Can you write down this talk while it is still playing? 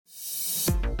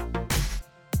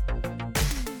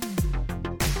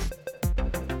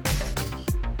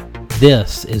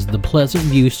This is the Pleasant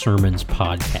View Sermons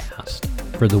podcast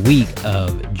for the week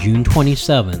of June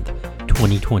 27th,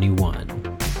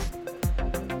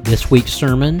 2021. This week's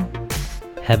sermon,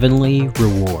 Heavenly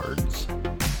Rewards.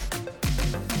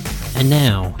 And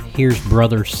now, here's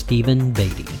Brother Stephen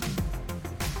Beatty.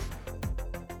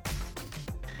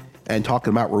 And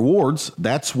talking about rewards,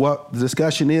 that's what the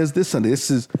discussion is this Sunday.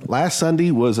 Last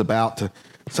Sunday was about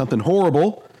something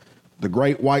horrible, the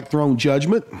Great White Throne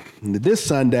Judgment. And this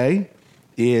Sunday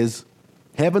is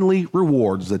Heavenly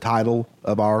Rewards, the title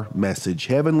of our message,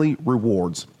 Heavenly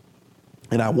Rewards.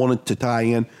 And I wanted to tie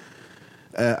in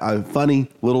a funny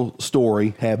little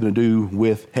story having to do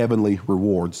with heavenly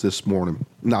rewards this morning.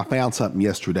 And I found something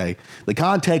yesterday. The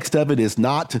context of it is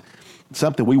not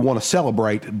something we want to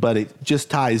celebrate, but it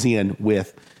just ties in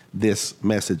with this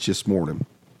message this morning.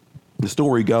 The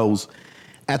story goes,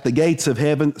 at the gates of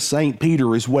heaven, St.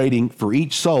 Peter is waiting for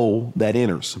each soul that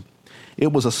enters.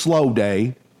 It was a slow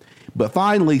day, but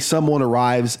finally someone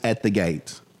arrives at the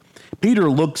gate. Peter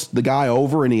looks the guy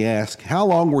over and he asks, "How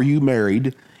long were you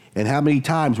married and how many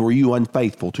times were you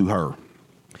unfaithful to her?"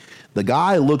 The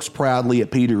guy looks proudly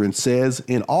at Peter and says,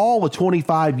 "In all the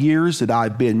 25 years that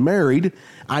I've been married,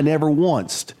 I never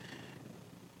once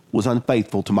was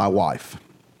unfaithful to my wife."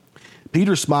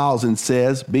 Peter smiles and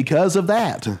says, "Because of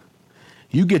that,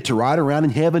 you get to ride around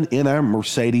in heaven in a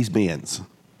Mercedes-Benz."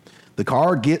 The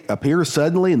car appears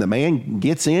suddenly and the man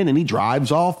gets in and he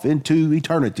drives off into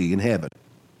eternity in heaven.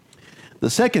 The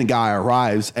second guy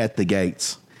arrives at the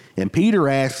gates and Peter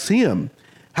asks him,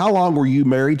 "How long were you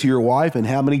married to your wife and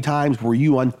how many times were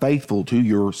you unfaithful to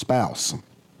your spouse?"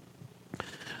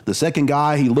 The second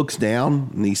guy, he looks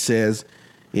down and he says,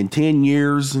 "In 10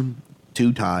 years,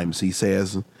 2 times, he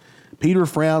says. Peter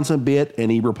frowns a bit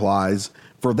and he replies,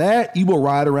 "For that, you will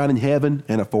ride around in heaven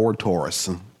in a Ford Taurus."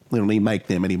 They don't even make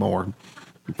them anymore.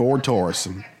 Ford Taurus.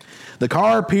 The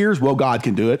car appears, well, God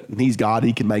can do it. He's God.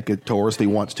 He can make a Taurus if he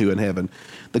wants to in heaven.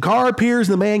 The car appears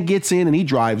and the man gets in and he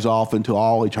drives off into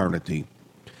all eternity.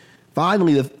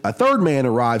 Finally, a third man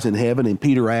arrives in heaven and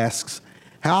Peter asks,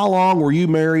 "How long were you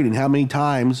married and how many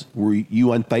times were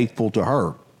you unfaithful to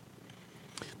her?"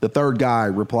 The third guy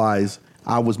replies,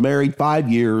 "I was married 5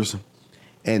 years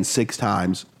and 6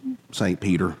 times, St.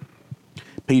 Peter."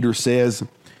 Peter says,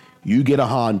 "You get a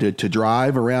Honda to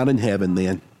drive around in heaven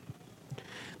then."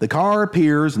 The car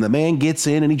appears and the man gets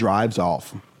in and he drives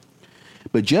off.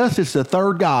 But just as the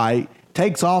third guy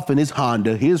takes off in his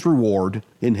Honda, his reward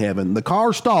in heaven, the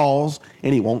car stalls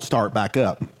and he won't start back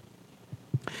up.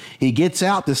 He gets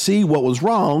out to see what was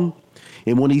wrong,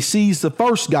 and when he sees the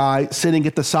first guy sitting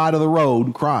at the side of the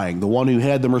road crying, the one who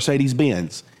had the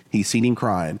Mercedes-Benz, he's seen him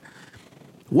crying.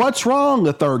 "What's wrong?"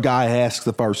 the third guy asks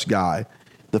the first guy.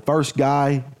 The first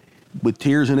guy, with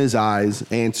tears in his eyes,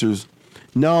 answers,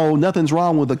 "No, nothing's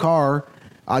wrong with the car.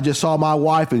 I just saw my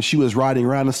wife and she was riding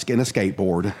around in a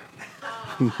skateboard."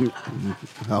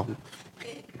 Oh.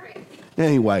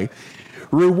 Anyway,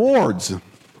 rewards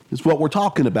is what we're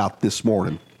talking about this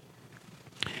morning.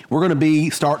 We're going to be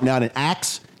starting out in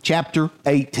Acts chapter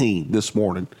 18 this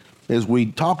morning as we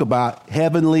talk about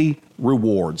heavenly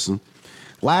rewards.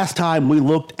 Last time we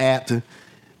looked at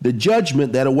the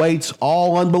judgment that awaits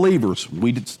all unbelievers.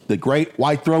 We did the Great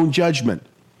White Throne Judgment.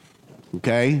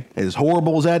 Okay, as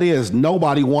horrible as that is,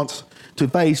 nobody wants to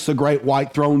face the Great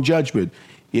White Throne Judgment.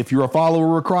 If you're a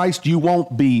follower of Christ, you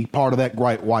won't be part of that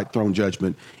Great White Throne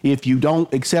Judgment. If you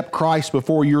don't accept Christ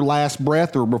before your last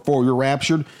breath or before you're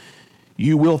raptured,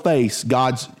 you will face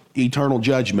God's eternal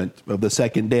judgment of the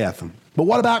second death. But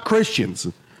what about Christians?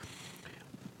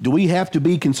 Do we have to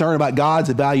be concerned about God's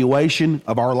evaluation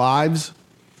of our lives?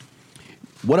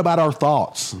 What about our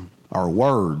thoughts, our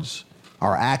words,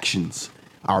 our actions,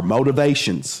 our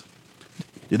motivations?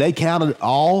 Do they count at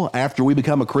all after we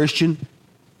become a Christian?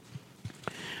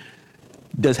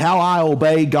 Does how I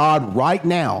obey God right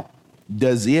now,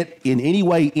 does it in any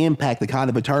way impact the kind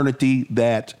of eternity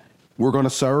that we're going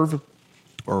to serve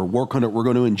or we're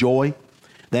going to enjoy?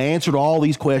 The answer to all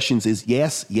these questions is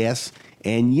yes, yes,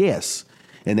 and yes.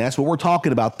 And that's what we're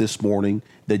talking about this morning,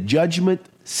 the Judgement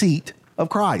Seat of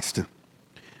Christ.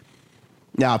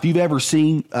 Now, if you've ever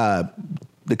seen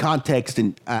the context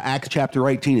in Acts chapter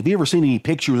 18, if you've ever seen any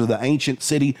pictures of the ancient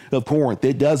city of Corinth,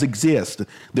 it does exist.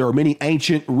 There are many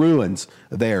ancient ruins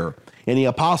there. And the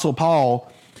Apostle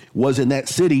Paul was in that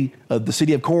city, the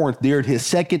city of Corinth, during his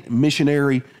second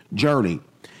missionary journey.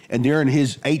 And during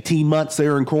his 18 months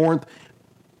there in Corinth,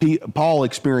 Paul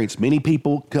experienced many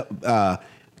people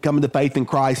coming to faith in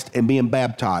Christ and being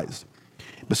baptized.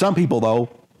 But some people, though,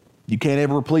 you can't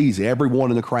ever please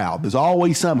everyone in the crowd. There's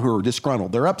always some who are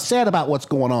disgruntled. They're upset about what's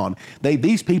going on.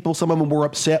 These people, some of them were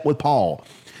upset with Paul.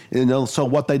 And so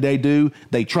what they do,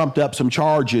 they trumped up some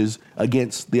charges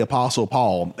against the Apostle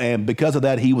Paul. And because of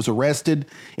that, he was arrested,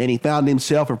 and he found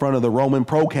himself in front of the Roman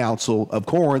proconsul of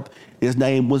Corinth. His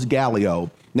name was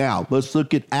Gallio. Now, let's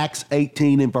look at Acts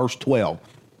 18 and verse 12.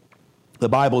 The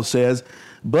Bible says,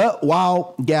 "But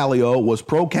while Gallio was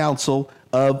proconsul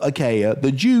of Achaia,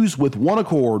 the Jews with one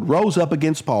accord rose up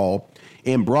against Paul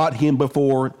and brought him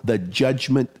before the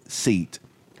judgment seat."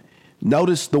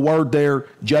 Notice the word there,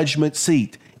 judgment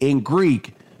seat. In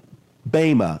Greek,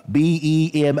 bema,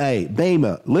 B-E-M-A.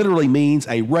 Bema literally means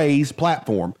a raised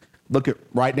platform. Look at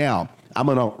right now. I'm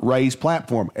on a raised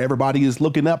platform. Everybody is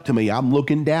looking up to me. I'm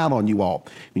looking down on you all.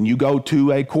 When you go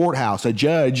to a courthouse, a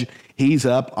judge, he's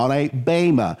up on a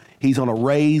bema. He's on a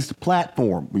raised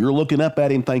platform. You're looking up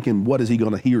at him thinking, what is he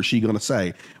or she going to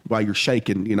say while you're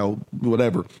shaking,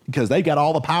 whatever. Because they got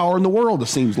all the power in the world, it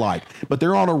seems like. But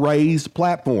they're on a raised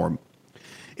platform.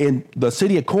 In the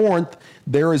city of Corinth,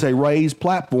 there is a raised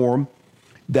platform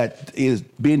that is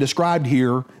being described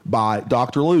here by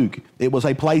Dr. Luke. It was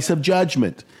a place of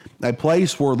judgment, a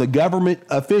place where the government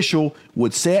official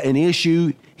would set and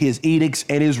issue his edicts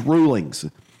and his rulings.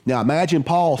 Now imagine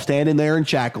Paul standing there in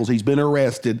shackles. He's been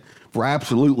arrested for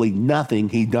absolutely nothing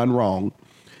he'd done wrong.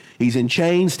 He's in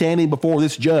chains standing before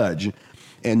this judge.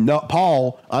 And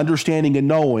Paul, understanding and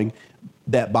knowing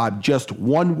that by just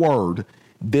one word,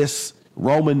 this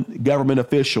Roman government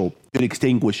official could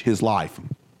extinguish his life.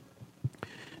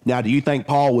 Now, do you think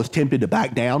Paul was tempted to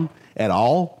back down at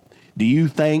all? Do you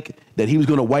think that he was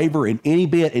going to waver in any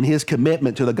bit in his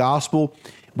commitment to the gospel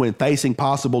when facing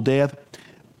possible death?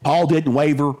 Paul didn't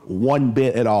waver one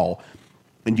bit at all.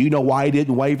 And do you know why he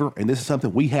didn't waver? And this is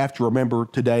something we have to remember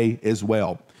today as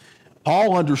well.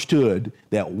 Paul understood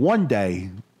that one day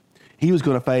he was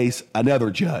going to face another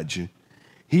judge.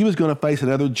 He was going to face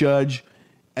another judge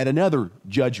at another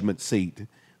judgment seat.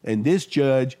 And this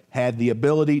judge had the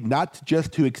ability not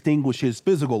just to extinguish his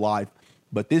physical life,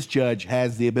 but this judge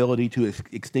has the ability to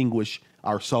extinguish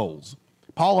our souls.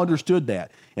 Paul understood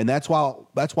that. And that's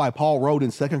why Paul wrote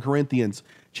in 2 Corinthians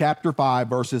chapter 5,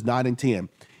 verses 9 and 10.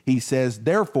 He says,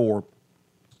 "Therefore,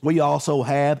 we also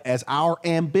have as our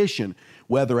ambition,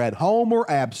 whether at home or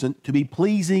absent, to be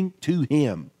pleasing to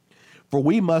him. For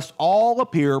we must all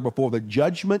appear before the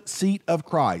judgment seat of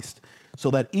Christ, so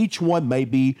that each one may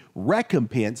be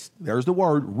recompensed," there's the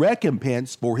word,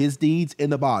 recompensed, "for his deeds in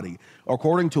the body,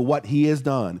 according to what he has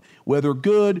done, whether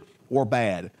good or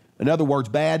bad." In other words,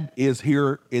 bad is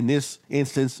here in this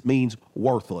instance means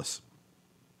worthless.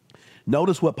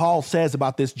 Notice what Paul says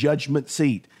about this judgment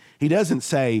seat. He doesn't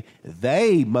say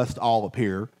they must all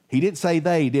appear. He didn't say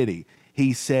they, did he?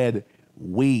 He said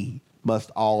we must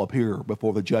all appear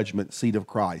before the judgment seat of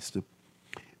Christ,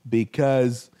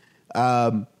 because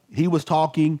he was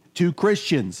talking to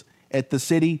Christians at the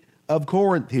city of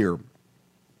Corinth here.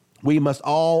 We must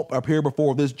all appear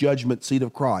before this judgment seat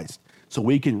of Christ so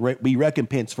we can be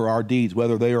recompensed for our deeds,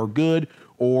 whether they are good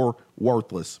or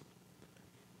worthless.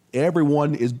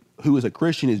 Everyone who is a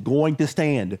Christian is going to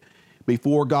stand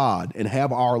before God and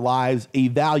have our lives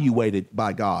evaluated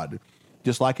by God.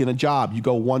 Just like in a job, you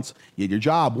go once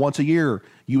a year,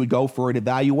 you would go for an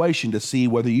evaluation to see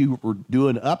whether you were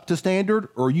doing up to standard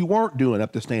or you weren't doing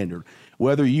up to standard,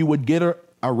 whether you would get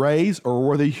a raise or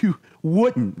whether you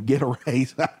wouldn't get a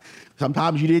raise.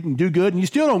 Sometimes you didn't do good and you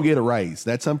still don't get a raise.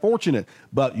 That's unfortunate,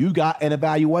 but you got an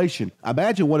evaluation.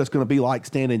 Imagine what it's going to be like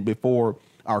standing before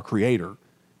our Creator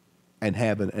and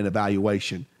having an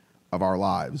evaluation of our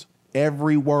lives.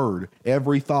 Every word,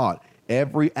 every thought,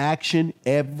 every action,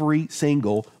 every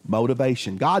single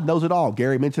motivation. God knows it all.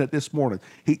 Gary mentioned it this morning.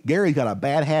 Gary's got a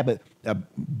bad habit of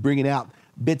bringing out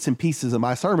bits and pieces of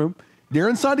my sermon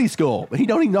during Sunday school. He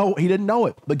didn't know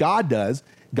it, but God does.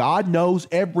 God knows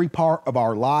every part of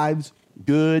our lives,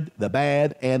 good, the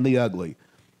bad, and the ugly.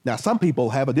 Now, some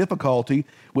people have a difficulty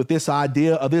with this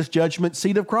idea of this judgment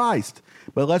seat of Christ,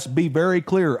 but let's be very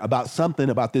clear about something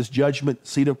about this judgment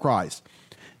seat of Christ.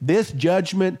 This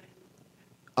judgment,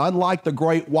 unlike the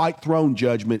great white throne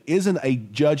judgment, isn't a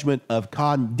judgment of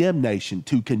condemnation,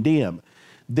 to condemn.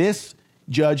 This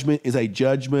judgment is a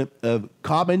judgment of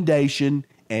commendation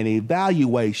and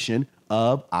evaluation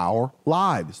of our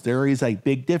lives. There is a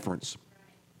big difference.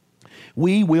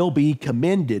 We will be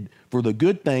commended for the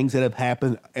good things that have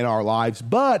happened in our lives,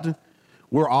 but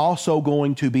we're also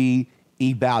going to be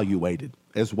evaluated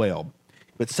as well.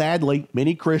 But sadly,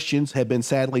 many Christians have been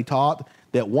sadly taught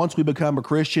that once we become a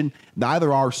Christian,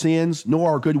 neither our sins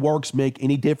nor our good works make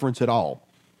any difference at all.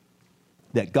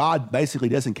 That God basically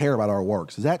doesn't care about our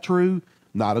works. Is that true?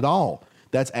 Not at all.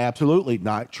 That's absolutely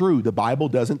not true. The Bible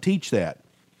doesn't teach that.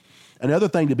 Another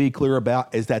thing to be clear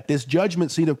about is that this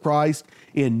judgment seat of Christ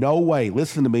in no way,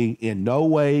 listen to me, in no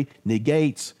way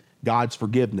negates God's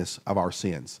forgiveness of our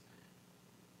sins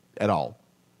at all.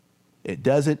 It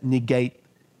doesn't negate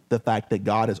the fact that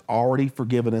God has already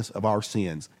forgiven us of our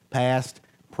sins, past,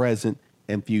 present,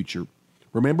 and future.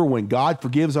 Remember, when God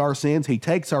forgives our sins, he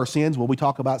takes our sins, what we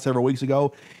talked about several weeks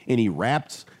ago, and he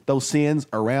wraps those sins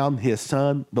around his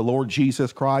son, the Lord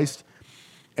Jesus Christ.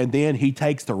 And then he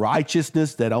takes the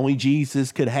righteousness that only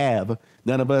Jesus could have.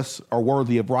 None of us are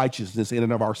worthy of righteousness in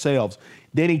and of ourselves.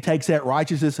 Then he takes that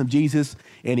righteousness of Jesus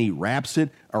and he wraps it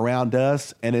around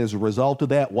us. And as a result of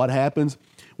that, what happens?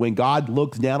 When God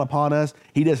looks down upon us,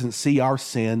 he doesn't see our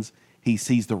sins. He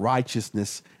sees the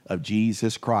righteousness of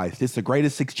Jesus Christ. It's the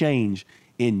greatest exchange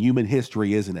in human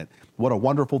history, isn't it? What a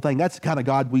wonderful thing. That's the kind of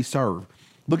God we serve.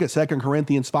 Look at 2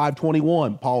 Corinthians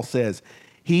 5:21. Paul says,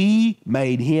 he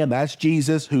made him, that's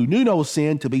Jesus, who knew no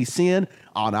sin, to be sin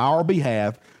on our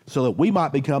behalf, so that we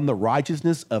might become the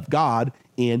righteousness of God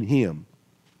in him.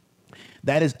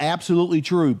 That is absolutely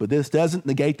true, but this doesn't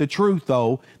negate the truth,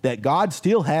 though, that God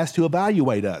still has to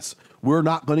evaluate us. We're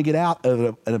not going to get out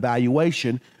of an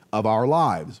evaluation of our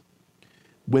lives.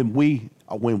 When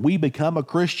we become a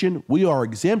Christian, we are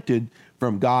exempted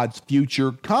from God's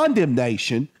future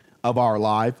condemnation of our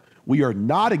life. We are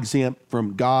not exempt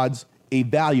from God's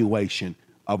evaluation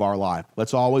of our life.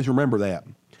 Let's always remember that.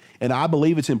 And I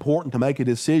believe it's important to make a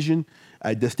distinction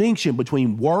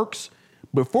between works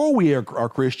before we are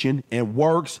Christian and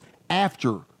works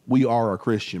after we are a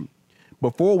Christian.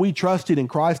 Before we trusted in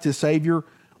Christ as Savior,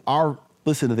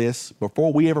 listen to this,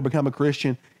 before we ever become a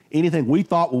Christian, anything we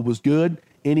thought was good,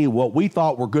 what we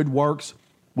thought were good works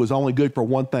was only good for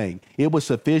one thing. It was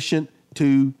sufficient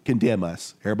to condemn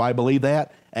us. Everybody believe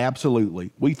that?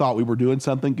 Absolutely. We thought we were doing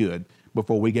something good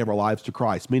before we gave our lives to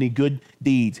Christ. Many good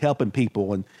deeds, helping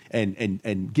people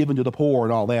and giving to the poor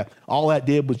and all that. All that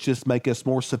did was just make us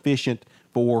more sufficient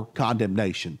for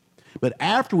condemnation. But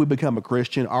after we become a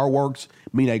Christian, our works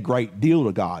mean a great deal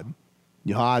to God.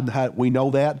 You know how we know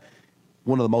that?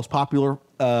 One of the most popular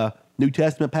New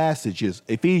Testament passages,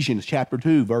 Ephesians chapter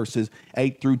 2, verses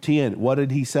 8 through 10. What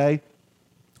did he say?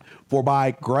 For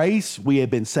by grace we have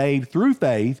been saved through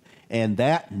faith, and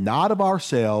that not of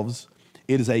ourselves.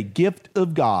 It is a gift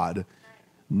of God,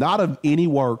 not of any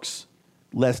works,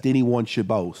 lest anyone should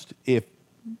boast. If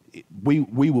we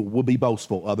will be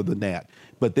boastful other than that.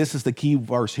 But this is the key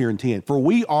verse here in 10. For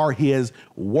we are his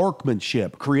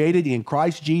workmanship, created in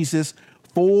Christ Jesus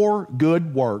for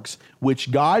good works,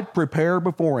 which God prepared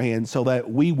beforehand so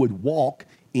that we would walk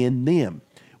in them.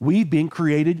 We've been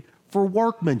created for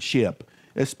workmanship,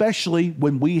 especially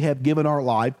when we have given our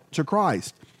life to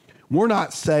Christ. We're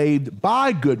not saved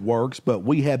by good works, but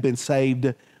we have been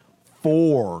saved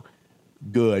for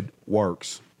good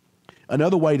works.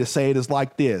 Another way to say it is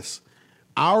like this.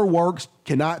 Our works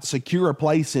cannot secure a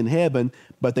place in heaven,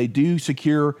 but they do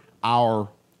secure our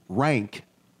rank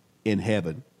in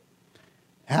heaven.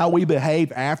 How we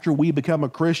behave after we become a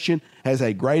Christian has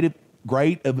a great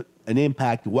of an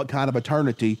impact on what kind of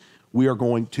eternity we are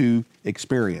going to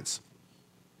experience.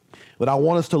 But I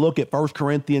want us to look at 1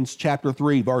 Corinthians chapter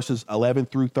 3, verses 11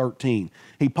 through 13.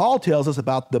 Paul tells us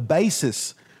about the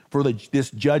basis for this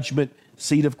judgment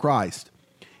seat of Christ.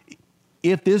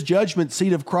 If this judgment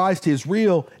seat of Christ is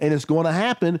real and it's going to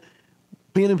happen,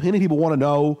 many people want to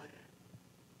know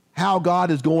how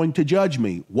God is going to judge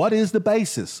me. What is the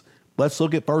basis? Let's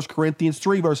look at 1 Corinthians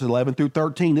 3, verses 11 through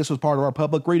 13. This was part of our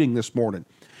public reading this morning.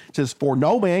 It says, for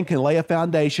no man can lay a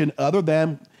foundation other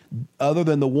than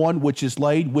the one which is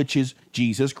laid, which is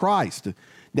Jesus Christ.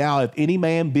 Now, if any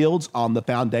man builds on the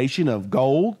foundation of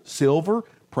gold, silver,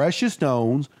 precious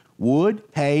stones, wood,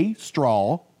 hay,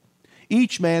 straw,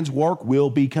 each man's work will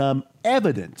become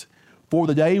evident, for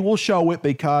the day will show it,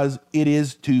 because it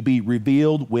is to be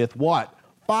revealed with what?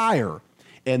 Fire.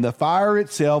 And the fire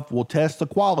itself will test the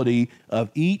quality of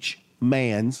each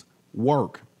man's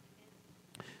work.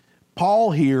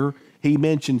 Paul here, he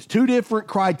mentions two different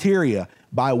criteria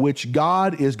by which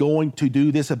God is going to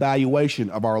do this evaluation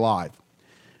of our life.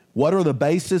 What are the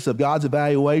basis of God's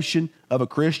evaluation of a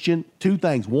Christian? Two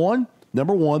things.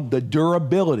 Number one, the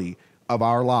durability of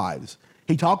our lives.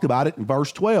 He talked about it in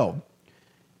verse 12.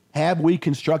 Have we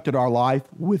constructed our life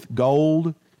with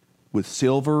gold, with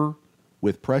silver,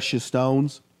 with precious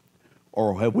stones,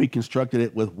 or have we constructed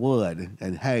it with wood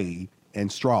and hay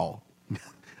and straw?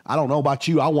 I don't know about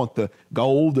you. I want the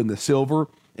gold and the silver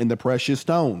and the precious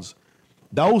stones.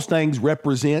 Those things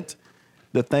represent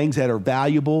the things that are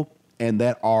valuable and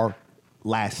that are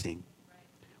lasting.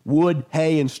 Wood,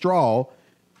 hay, and straw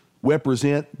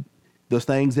represent those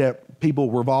things that people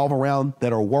revolve around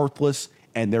that are worthless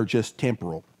and they're just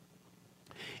temporal.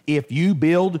 If you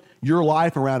build your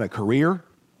life around a career,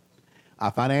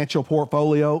 a financial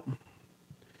portfolio,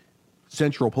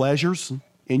 sensual pleasures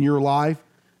in your life,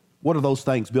 what are those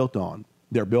things built on?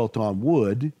 They're built on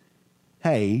wood,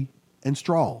 hay, and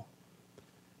straw.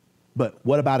 But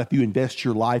what about if you invest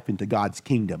your life into God's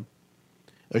kingdom,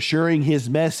 assuring his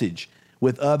message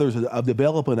with others of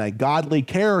developing a godly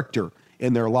character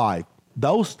in their life?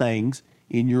 Those things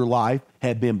in your life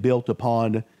have been built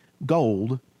upon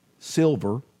gold,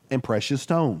 silver, and precious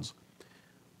stones.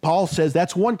 Paul says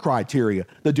that's one criteria,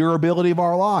 the durability of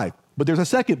our life. But there's a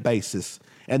second basis,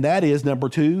 and that is, number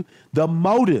two, the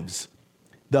motives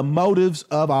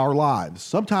of our lives.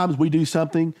 Sometimes we do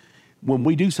something, when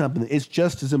we do something, it's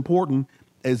just as important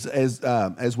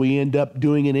as we end up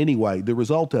doing it anyway, the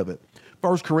result of it.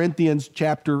 1 Corinthians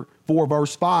chapter 4,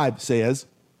 verse 5 says,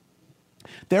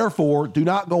 "Therefore, do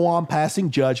not go on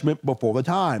passing judgment before the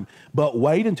time, but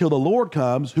wait until the Lord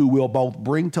comes, who will both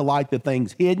bring to light the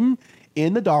things hidden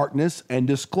in the darkness and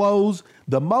disclose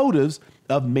the motives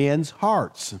of men's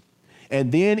hearts.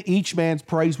 And then each man's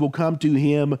praise will come to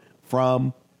him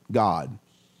from God."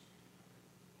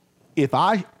 If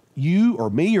you or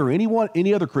me or anyone,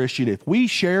 any other Christian, if we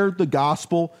shared the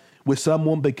gospel with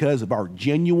someone because of our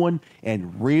genuine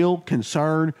and real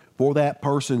concern for that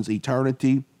person's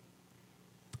eternity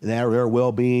and their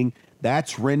well-being,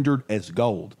 that's rendered as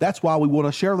gold. That's why we want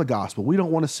to share the gospel. We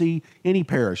don't want to see any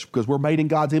perish because we're made in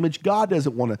God's image. God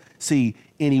doesn't want to see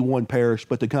anyone perish,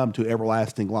 but to come to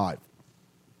everlasting life.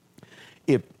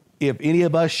 If any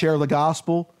of us share the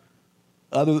gospel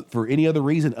for any other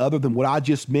reason other than what I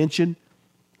just mentioned,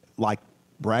 like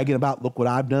bragging about, look what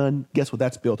I've done, guess what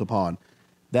that's built upon?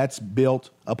 That's built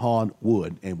upon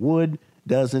wood. And wood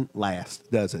doesn't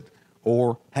last, does it?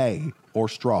 Or hay or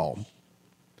straw.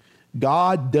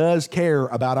 God does care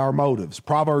about our motives.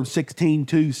 Proverbs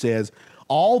 16:2 says,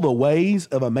 "All the ways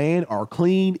of a man are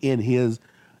clean in his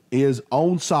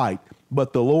own sight,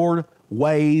 but the Lord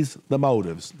weighs the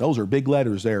motives." Those are big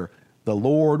letters there. The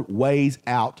Lord weighs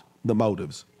out the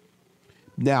motives.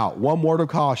 Now, one word of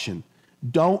caution.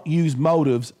 Don't use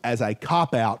motives as a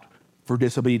cop-out for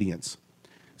disobedience.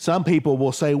 Some people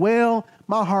will say, well,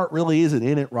 my heart really isn't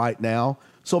in it right now,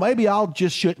 so maybe I'll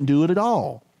just shouldn't do it at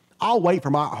all. I'll wait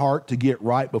for my heart to get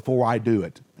right before I do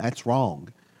it. That's wrong.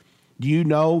 Do you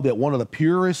know that one of the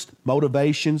purest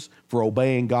motivations for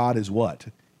obeying God is what?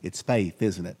 It's faith,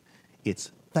 isn't it?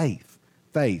 It's faith.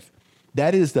 Faith.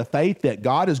 That is the faith that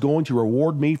God is going to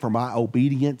reward me for my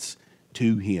obedience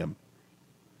to him.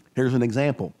 Here's an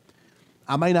example.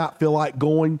 I may not feel like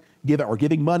giving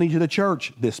money to the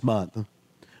church this month,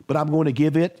 but I'm going to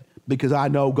give it because I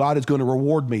know God is going to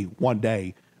reward me one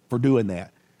day for doing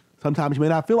that. Sometimes you may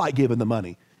not feel like giving the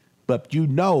money, but you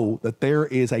know that there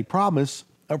is a promise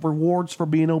of rewards for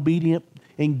being obedient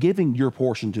and giving your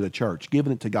portion to the church,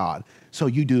 giving it to God. So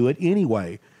you do it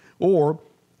anyway. Or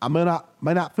I may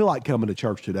not feel like coming to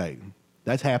church today.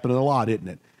 That's happening a lot, isn't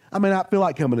it? I may not feel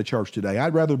like coming to church today.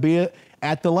 I'd rather be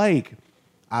at the lake.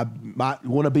 I might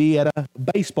want to be at a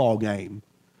baseball game.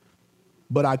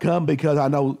 But I come because I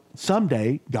know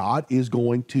someday God is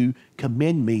going to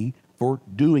commend me for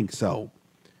doing so.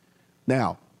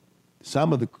 Now,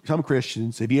 some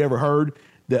Christians, have you ever heard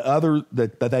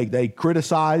that they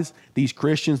criticize these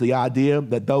Christians, the idea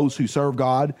that those who serve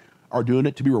God are doing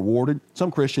it to be rewarded?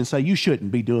 Some Christians say you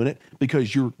shouldn't be doing it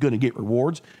because you're going to get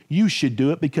rewards. You should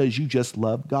do it because you just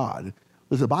love God.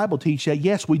 Does the Bible teach that?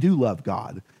 Yes, we do love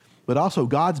God. But also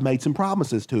God's made some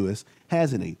promises to us,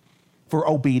 hasn't he? For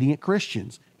obedient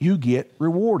Christians, you get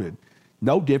rewarded.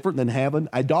 No different than having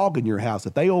a dog in your house.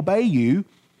 If they obey you,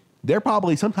 they're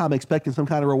probably sometime expecting some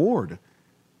kind of reward.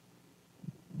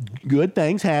 Good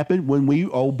things happen when we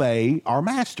obey our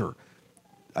master.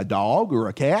 A dog or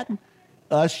a cat.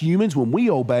 Us humans, when we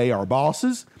obey our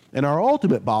bosses and our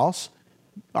ultimate boss,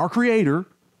 our creator,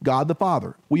 God the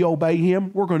Father. We obey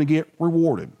him, we're going to get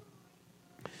rewarded.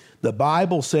 The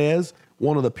Bible says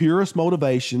one of the purest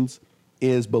motivations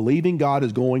is believing God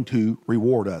is going to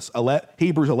reward us.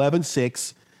 Hebrews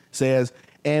 11:6 says,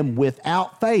 "And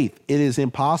without faith it is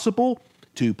impossible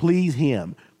to please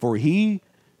him. For he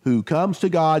who comes to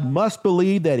God must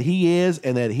believe that he is,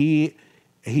 and that he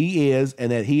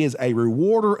is a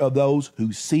rewarder of those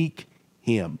who seek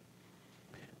him."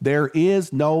 There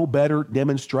is no better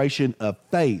demonstration of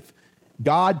faith,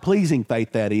 God-pleasing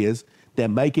faith that is,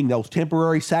 than making those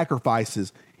temporary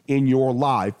sacrifices in your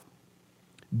life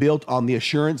built on the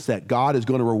assurance that God is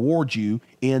going to reward you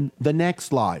in the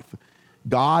next life.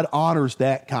 God honors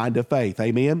that kind of faith.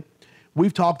 Amen.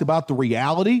 We've talked about the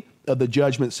reality of the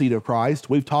judgment seat of Christ.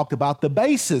 We've talked about the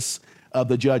basis of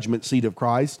the judgment seat of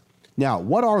Christ. Now,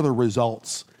 what are the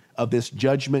results of this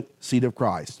judgment seat of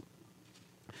Christ?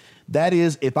 That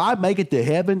is, if I make it to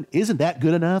heaven, isn't that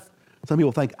good enough? Some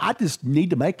people think, I just need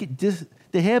to make it just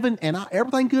to heaven and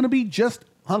everything's going to be just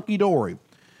hunky-dory.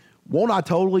 Won't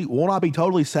I be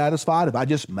totally satisfied if I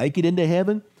just make it into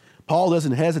heaven? Paul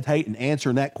doesn't hesitate in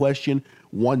answering that question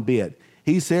one bit.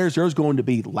 He says there's going to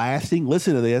be lasting,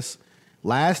 listen to this,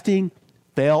 lasting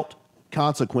felt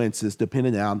consequences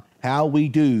depending on how we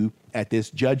do at this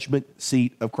judgment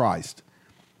seat of Christ.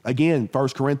 Again, 1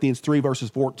 Corinthians 3 verses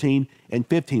 14 and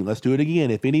 15. Let's do it again.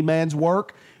 If any man's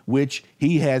work which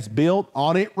he has built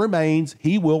on it remains,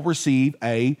 he will receive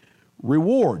a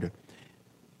reward.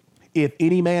 If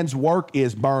any man's work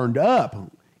is burned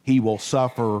up, he will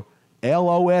suffer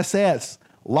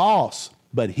loss,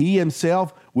 but he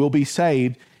himself will be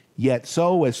saved, yet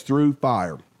so as through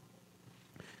fire.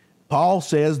 Paul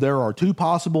says there are two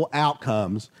possible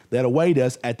outcomes that await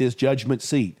us at this judgment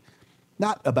seat.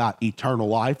 Not about eternal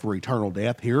life or eternal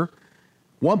death here.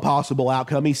 One possible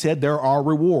outcome, he said, there are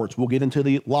rewards. We'll get into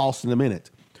the loss in a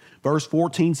minute. Verse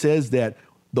 14 says that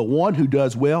the one who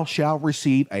does well shall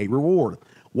receive a reward.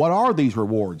 What are these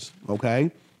rewards? Okay.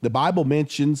 The Bible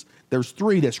mentions there's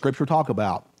three that Scripture talk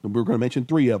about. And we're going to mention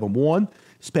three of them. One,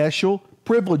 special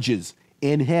privileges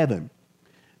in heaven.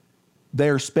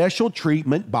 Their special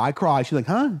treatment by Christ. You're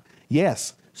like,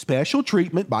 Yes, special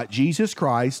treatment by Jesus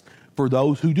Christ for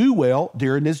those who do well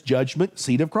during this judgment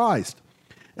seat of Christ.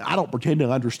 Now, I don't pretend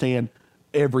to understand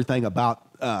everything about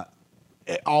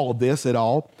all of this at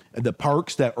all, and the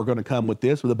perks that are going to come with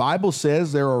this. But the Bible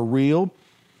says there are real,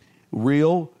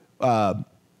 and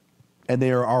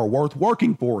they are worth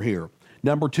working for here.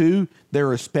 Number two,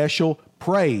 there is special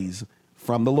praise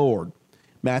from the Lord.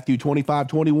 Matthew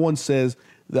 25:21 says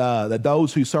that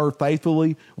those who serve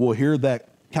faithfully will hear that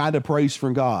kind of praise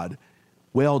from God.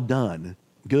 Well done,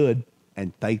 good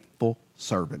and faithful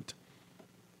servant.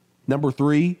 Number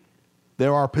three,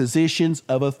 there are positions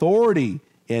of authority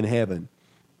in heaven.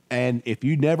 And if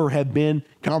you never have been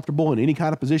comfortable in any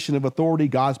kind of position of authority,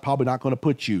 God's probably not going to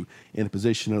put you in a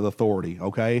position of authority,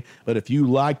 okay? But if you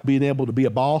like being able to be a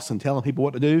boss and telling people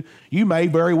what to do, you may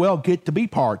very well get to be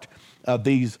part of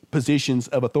these positions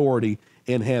of authority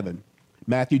in heaven.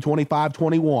 Matthew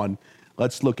 25:21,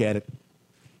 let's look at it.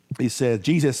 He says,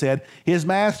 Jesus said, his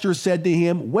master said to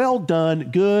him, well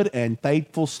done, good and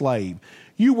faithful slave.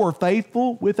 You were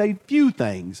faithful with a few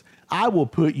things. I will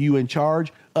put you in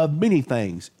charge of many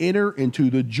things. Enter into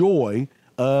the joy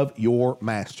of your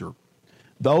master.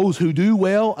 Those who do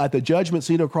well at the judgment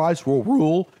seat of Christ will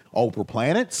rule over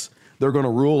planets. They're going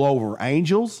to rule over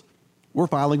angels. We're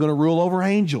finally going to rule over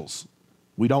angels.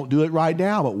 We don't do it right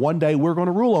now, but one day we're going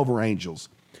to rule over angels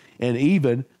and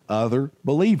even other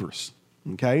believers.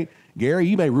 Okay? Gary,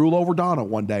 you may rule over Donna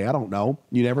one day. I don't know.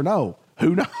 You never know.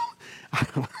 Who knows?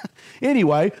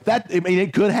 Anyway,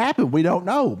 it could happen. We don't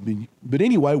know. But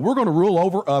anyway, we're going to rule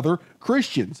over other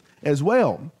Christians as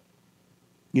well.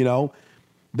 You know,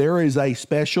 there is a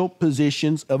special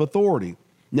positions of authority.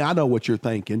 Now, I know what you're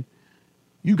thinking.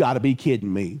 You got to be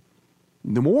kidding me.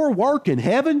 The more work in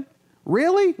heaven?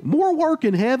 Really? More work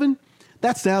in heaven?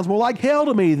 That sounds more like hell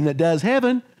to me than it does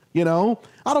heaven. You know,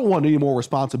 I don't want any more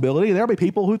responsibility. There'll be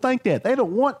people who think that. They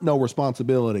don't want no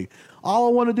responsibility. All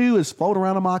I want to do is float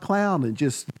around in my cloud and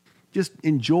just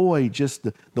enjoy just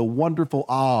the wonderful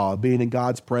awe of being in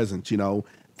God's presence, you know.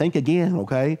 Think again,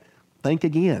 okay? Think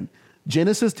again.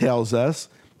 Genesis tells us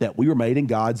that we were made in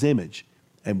God's image.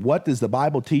 And what does the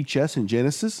Bible teach us in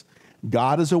Genesis?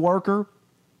 God is a worker,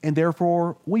 and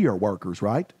therefore we are workers,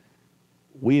 right?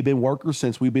 We have been workers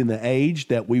since we've been the age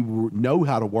that we know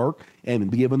how to work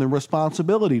and be given the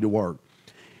responsibility to work.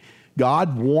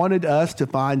 God wanted us to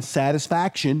find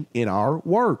satisfaction in our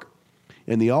work.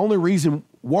 And the only reason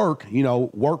work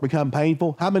become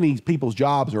painful, how many people's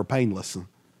jobs are painless?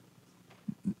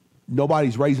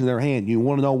 Nobody's raising their hand. You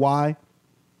want to know why?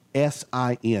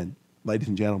 S-I-N, ladies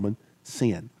and gentlemen,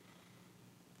 sin.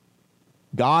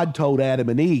 God told Adam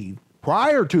and Eve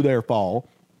prior to their fall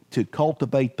to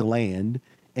cultivate the land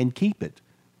and keep it.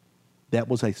 That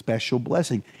was a special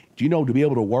blessing. Do you know to be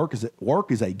able to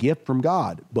work is a gift from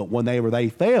God? But whenever they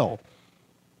fail,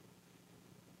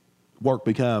 work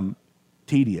become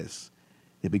tedious.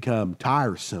 It become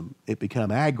tiresome. It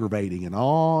become aggravating, and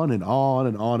on and on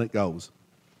and on it goes.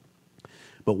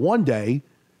 But one day,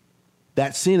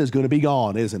 that sin is going to be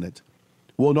gone, isn't it?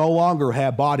 We'll no longer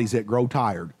have bodies that grow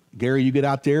tired. Gary, you get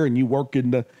out there and you work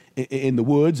in the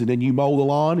woods and then you mow the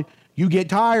lawn. You get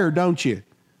tired, don't you?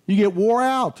 You get wore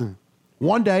out.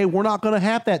 One day, we're not going to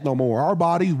have that no more. Our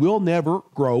bodies will never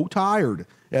grow tired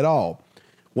at all.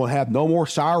 We'll have no more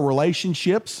sour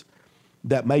relationships.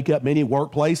 that make up many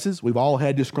workplaces. We've all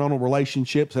had disgruntled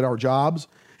relationships at our jobs,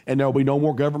 and there will be no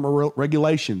more government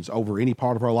regulations over any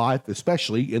part of our life,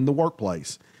 especially in the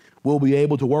workplace. We'll be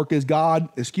able to work as God,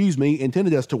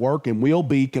 intended us to work, and we'll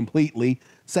be completely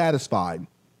satisfied.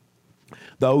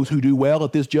 Those who do well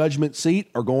at this judgment seat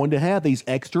are going to have these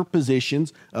extra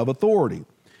positions of authority.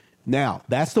 Now,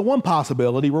 that's the one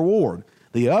possibility, reward.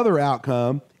 The other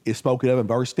outcome is spoken of in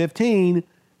verse 15,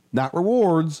 not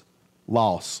rewards,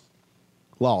 loss.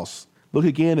 Loss. Look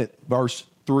again at verse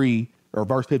 3 or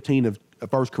verse 15 of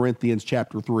 1 Corinthians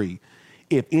chapter 3.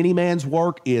 If any man's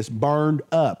work is burned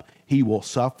up, he will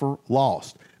suffer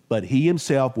loss, but he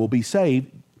himself will be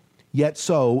saved, yet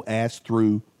so as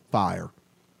through fire.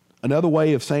 Another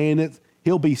way of saying it,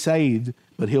 he'll be saved,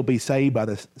 but he'll be saved by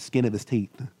the skin of his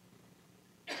teeth.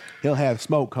 He'll have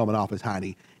smoke coming off his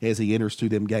hiney as he enters through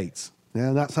them gates.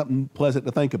 Now, not something pleasant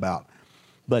to think about,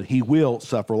 but he will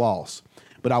suffer loss.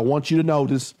 But I want you to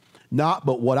notice, not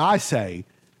but what I say,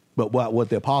 but what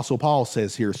the Apostle Paul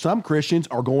says here. Some Christians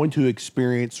are going to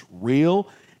experience real,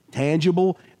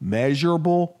 tangible,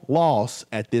 measurable loss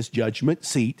at this judgment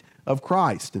seat of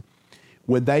Christ.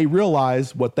 When they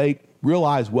realize what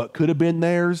could have been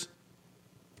theirs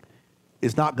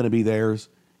is not going to be theirs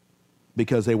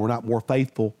because they were not more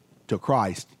faithful to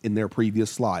Christ in their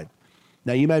previous life.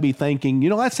 Now, you may be thinking,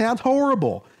 that sounds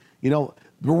horrible.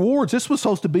 Rewards, this was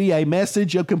supposed to be a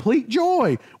message of complete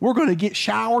joy. We're going to get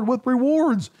showered with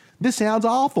rewards. This sounds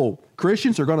awful.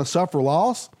 Christians are going to suffer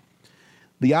loss.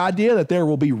 The idea that there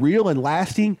will be real and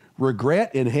lasting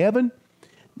regret in heaven,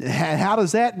 how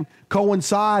does that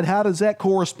coincide? How does that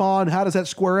correspond? How does that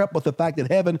square up with the fact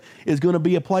that heaven is going to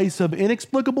be a place of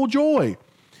inexplicable joy?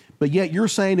 But yet you're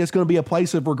saying it's going to be a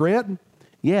place of regret?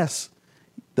 Yes.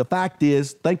 The fact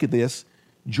is, think of this,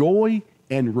 joy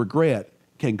and regret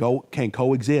can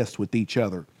coexist with each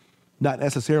other, not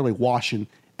necessarily washing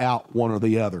out one or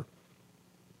the other.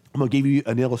 I'm going to give you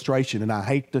an illustration, and I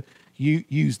hate to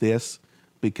use this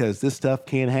because this stuff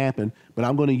can happen, but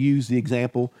I'm going to use the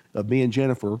example of me and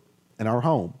Jennifer in our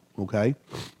home, okay?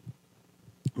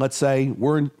 Let's say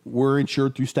we're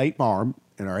insured through State Farm,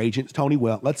 and our agent's Tony.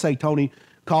 Well, let's say Tony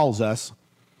calls us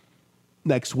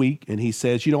next week, and he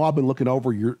says, I've been looking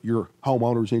over your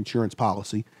homeowner's insurance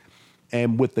policy,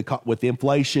 and with the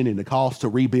inflation and the cost to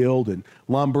rebuild and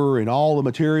lumber and all the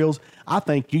materials, I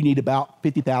think you need about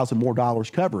 $50,000 more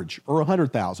coverage, or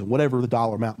 $100,000, whatever the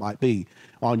dollar amount might be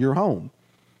on your home.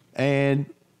 And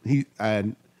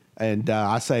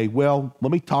I say, well,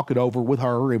 let me talk it over with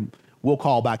her, and we'll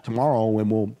call back tomorrow,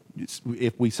 and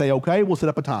if we say okay, we'll set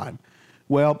up a time.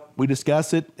 Well, we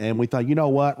discuss it, and we thought,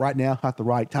 what, right now, not the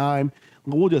right time.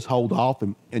 We'll just hold off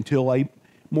until a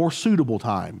more suitable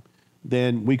time.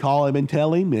 Then we call him and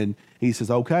tell him, and he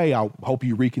says, okay, I hope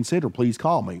you reconsider. Please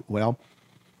call me. Well,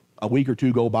 a week or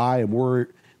two go by, and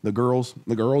the girls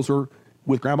are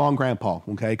with Grandma and Grandpa,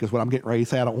 okay, because what I'm getting ready to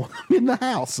say, I don't want them in the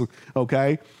house,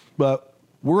 okay? But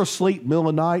we're asleep middle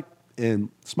of the night, and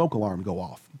smoke alarm go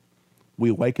off.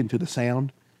 We awaken to the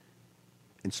sound,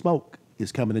 and smoke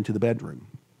is coming into the bedroom.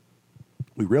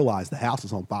 We realize the house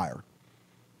is on fire,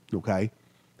 okay?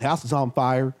 The house is on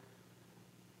fire.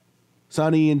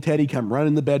 Sonny and Teddy come running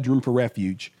in the bedroom for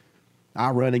refuge. I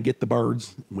run and get the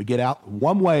birds. We get out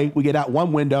one way. We get out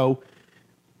one window.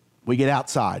 We get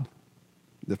outside.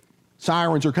 The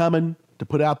sirens are coming to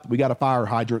put out. We got a fire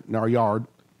hydrant in our yard.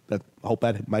 I hope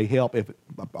that may help. I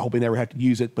hope we never have to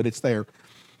use it, but it's there.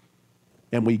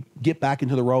 And we get back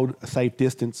into the road a safe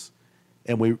distance,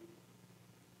 and we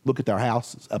look at our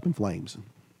house. It's up in flames.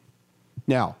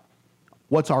 Now,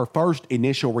 what's our first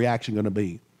initial reaction going to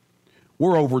be?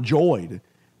 We're overjoyed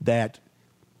that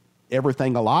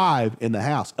everything alive in the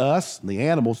house, us, the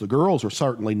animals, the girls are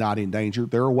certainly not in danger.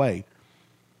 They're away.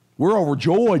 We're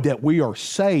overjoyed that we are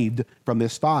saved from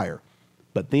this fire.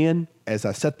 But then, as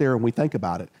I sit there and we think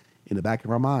about it, in the back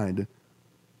of our mind,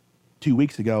 2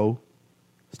 weeks ago,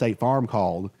 State Farm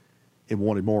called and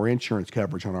wanted more insurance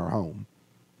coverage on our home.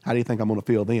 How do you think I'm going to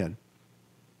feel then?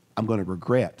 I'm going to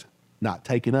regret not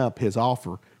taking up his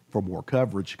offer for more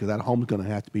coverage because that home's going to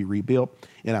have to be rebuilt,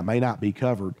 and I may not be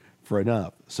covered for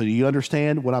enough. So do you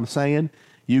understand what I'm saying?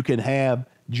 You can have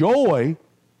joy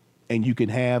and you can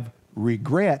have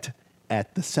regret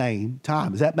at the same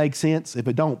time. Does that make sense? If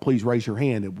it don't, please raise your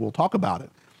hand and we'll talk about it.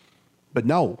 But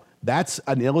no, that's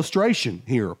an illustration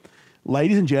here.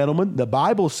 Ladies and gentlemen, the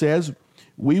Bible says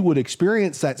we would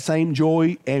experience that same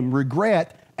joy and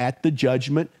regret at the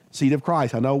judgment seat of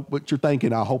Christ. I know what you're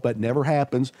thinking. I hope that never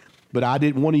happens. But I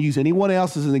didn't want to use anyone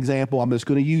else as an example. I'm just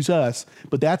going to use us.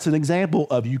 But that's an example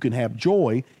of you can have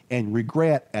joy and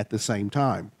regret at the same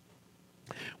time.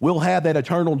 We'll have that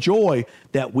eternal joy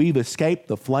that we've escaped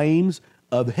the flames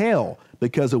of hell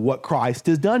because of what Christ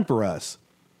has done for us.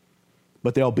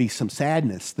 But there'll be some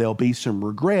sadness. There'll be some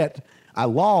regret. I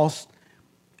lost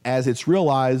as it's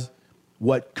realized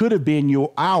what could have been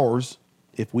ours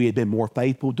if we had been more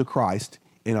faithful to Christ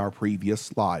in our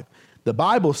previous life. The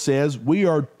Bible says we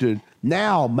are to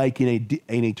now making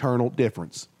an eternal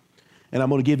difference. And I'm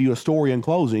going to give you a story in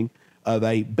closing of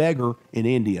a beggar in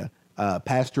India.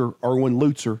 Pastor Erwin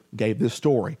Lutzer gave this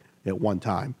story at one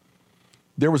time.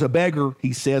 There was a beggar,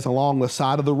 he says, along the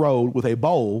side of the road with a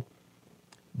bowl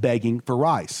begging for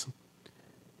rice.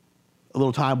 A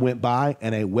little time went by,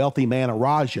 and a wealthy man, a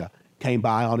Raja, came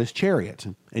by on his chariot,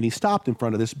 and he stopped in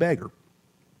front of this beggar.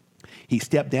 He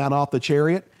stepped down off the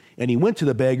chariot, and he went to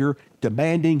the beggar,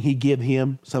 demanding he give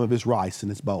him some of his rice in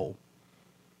his bowl.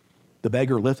 The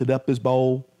beggar lifted up his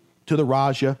bowl to the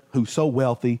Raja, who's so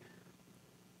wealthy,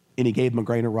 and he gave him a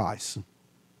grain of rice.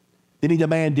 Then he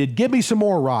demanded, give me some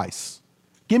more rice.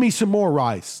 Give me some more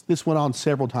rice. This went on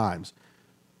several times.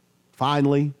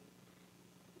 Finally,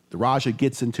 the Raja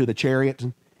gets into the chariot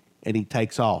and he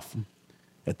takes off.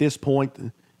 At this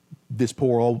point, this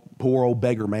poor old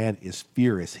beggar man is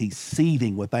furious. He's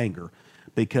seething with anger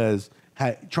because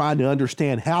trying to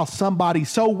understand how somebody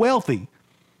so wealthy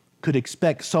could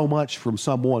expect so much from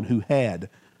someone who had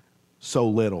so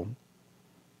little.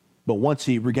 But once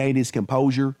he regained his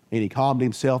composure and he calmed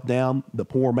himself down, the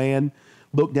poor man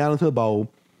looked down into the bowl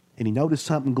and he noticed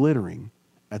something glittering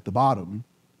at the bottom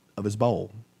of his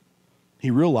bowl.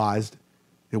 He realized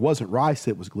it wasn't rice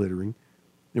that was glittering.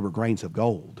 There were grains of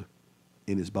gold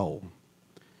in his bowl.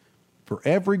 For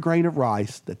every grain of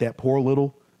rice that poor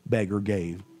little beggar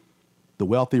gave, the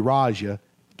wealthy Raja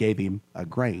gave him a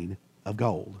grain of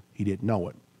gold. He didn't know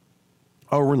it.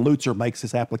 Erwin Lutzer makes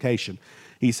this application.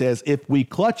 He says, if we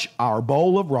clutch our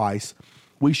bowl of rice,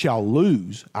 we shall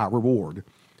lose our reward.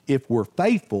 If we're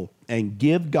faithful and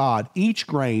give God each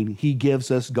grain, he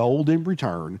gives us gold in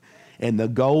return, and the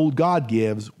gold God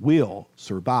gives will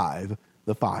survive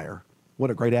the fire. What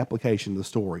a great application of the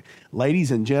story.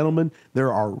 Ladies and gentlemen,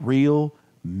 there are real,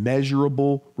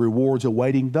 measurable rewards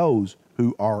awaiting those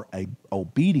who are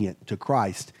obedient to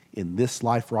Christ in this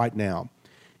life right now.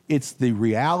 It's the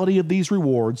reality of these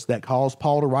rewards that caused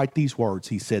Paul to write these words.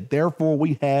 He said, therefore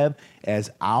we have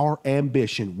as our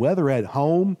ambition, whether at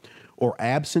home or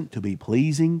absent, to be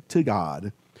pleasing to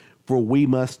God. For we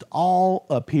must all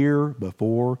appear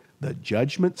before the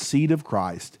judgment seat of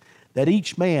Christ, that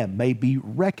each man may be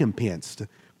recompensed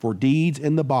for deeds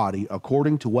in the body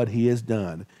according to what he has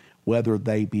done, whether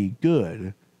they be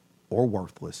good or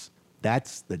worthless.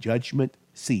 That's the judgment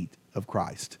seat of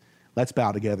Christ. Let's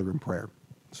bow together in prayer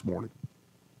this morning.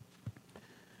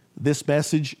 This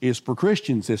message is for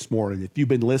Christians this morning. If you've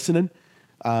been listening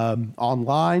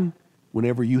online,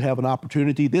 whenever you have an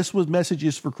opportunity, this was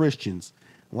messages for Christians.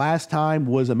 Last time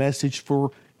was a message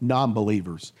for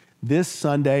non-believers. This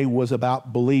Sunday was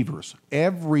about believers.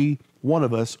 Every one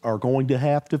of us are going to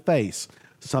have to face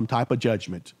some type of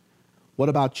judgment. What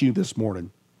about you this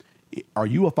morning? Are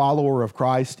you a follower of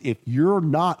Christ? If you're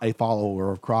not a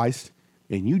follower of Christ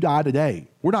and you die today,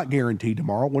 we're not guaranteed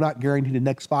tomorrow. We're not guaranteed the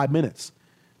next 5 minutes.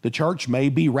 The church may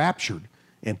be raptured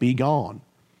and be gone.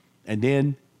 And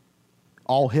then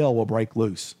all hell will break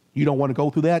loose. You don't want to go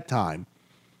through that time.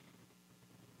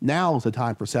 Now is the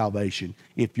time for salvation.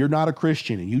 If you're not a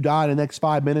Christian and you die in the next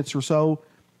 5 minutes or so,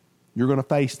 you're going to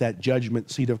face that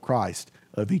judgment seat of Christ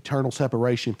of eternal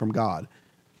separation from God.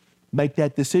 Make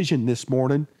that decision this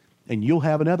morning and you'll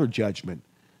have another judgment,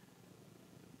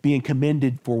 being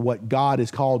commended for what God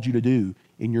has called you to do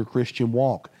in your Christian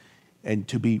walk and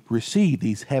to receive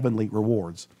these heavenly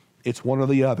rewards. It's one or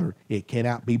the other. It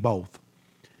cannot be both.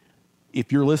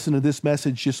 If you're listening to this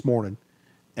message this morning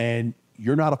and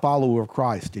you're not a follower of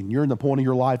Christ and you're in the point of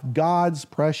your life, God's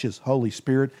precious Holy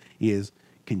Spirit is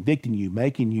convicting you,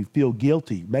 making you feel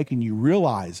guilty, making you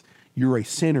realize you're a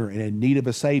sinner and in need of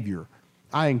a Savior.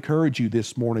 I encourage you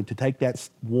this morning to take that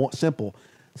simple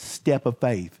step of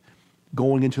faith,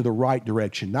 going into the right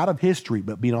direction, not of history,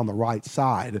 but being on the right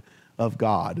side of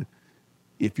God.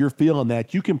 If you're feeling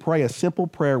that, you can pray a simple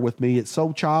prayer with me. It's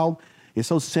so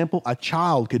simple, a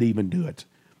child could even do it.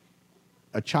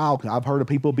 A child, I've heard of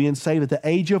people being saved at the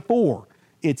age of 4.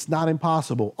 It's not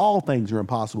impossible. All things are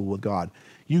impossible with God.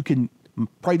 You can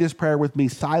pray this prayer with me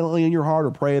silently in your heart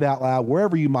or pray it out loud,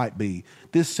 wherever you might be.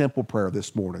 This simple prayer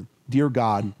this morning. Dear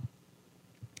God,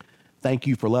 thank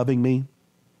you for loving me,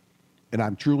 and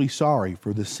I'm truly sorry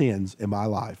for the sins in my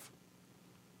life.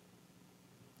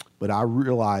 But I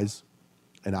realize,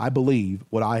 and I believe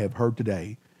what I have heard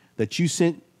today, that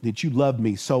you loved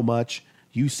me so much,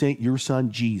 you sent your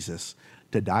son Jesus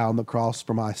to die on the cross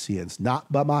for my sins,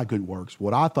 not by my good works,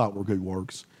 what I thought were good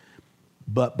works,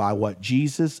 but by what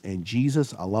Jesus and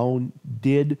Jesus alone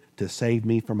did to save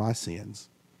me from my sins.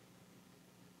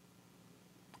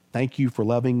 Thank you for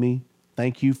loving me.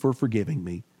 Thank you for forgiving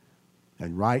me.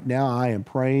 And right now I am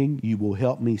praying you will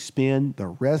help me spend the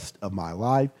rest of my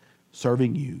life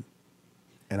serving you.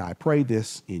 And I pray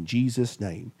this in Jesus'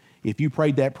 name. If you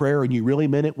prayed that prayer and you really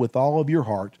meant it with all of your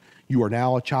heart, you are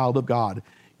now a child of God.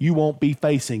 You won't be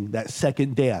facing that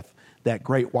second death, that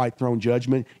great white throne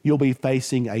judgment. You'll be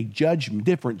facing a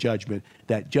different judgment,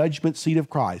 that judgment seat of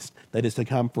Christ that is to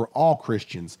come for all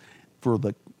Christians, for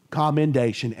the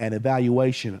commendation and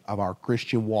evaluation of our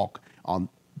Christian walk on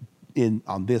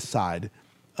this side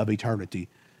of eternity.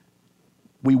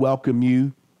 We welcome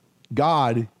you.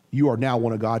 God, you are now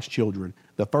one of God's children.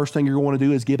 The first thing you're going to want to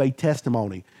do is give a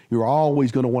testimony. You're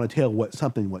always going to want to tell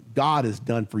what God has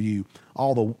done for you,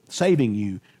 saving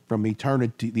you from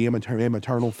eternity, the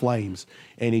eternal flames,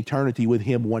 and eternity with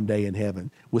Him one day in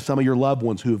heaven, with some of your loved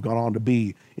ones who have gone on to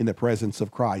be in the presence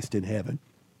of Christ in heaven.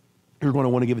 You're going to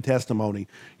want to give a testimony.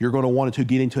 You're going to want to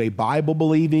get into a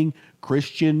Bible-believing,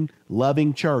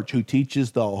 Christian-loving church who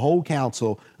teaches the whole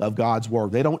counsel of God's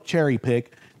Word. They don't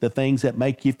cherry-pick the things that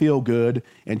make you feel good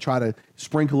and try to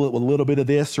sprinkle it with a little bit of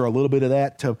this or a little bit of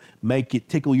that to make it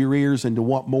tickle your ears and to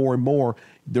want more and more.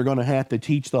 They're going to have to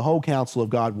teach the whole counsel of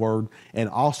God's Word, and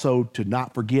also to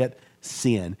not forget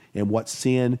sin and what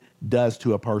sin does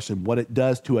to a person, what it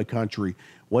does to a country,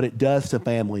 what it does to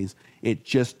families. It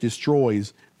just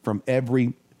destroys from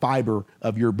every fiber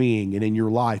of your being and in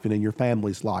your life and in your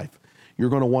family's life.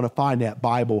 You're going to want to find that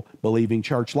Bible-believing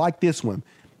church like this one,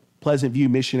 Pleasant View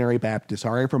Missionary Baptist.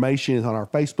 Our information is on our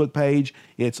Facebook page.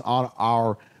 It's on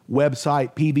our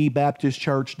website,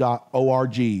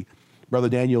 pvbaptistchurch.org. Brother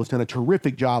Daniel has done a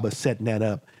terrific job of setting that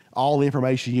up. All the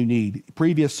information you need,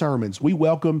 previous sermons. We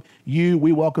welcome you.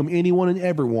 We welcome anyone and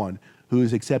everyone who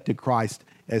has accepted Christ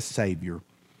as Savior.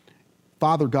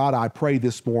 Father God, I pray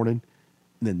this morning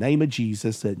in the name of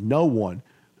Jesus that no one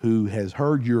who has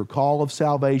heard your call of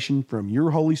salvation from your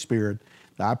Holy Spirit,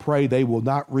 I pray they will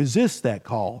not resist that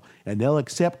call and they'll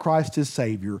accept Christ as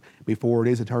Savior before it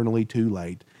is eternally too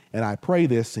late. And I pray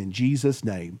this in Jesus'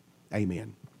 name.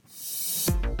 Amen.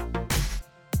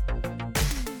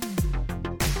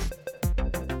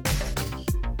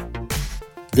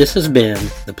 This has been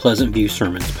the Pleasant View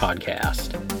Sermons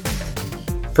podcast.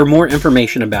 For more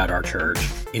information about our church,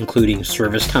 including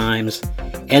service times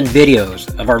and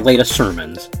videos of our latest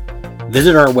sermons,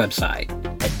 visit our website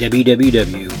at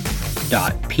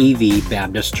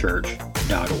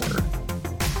www.pvbaptistchurch.org.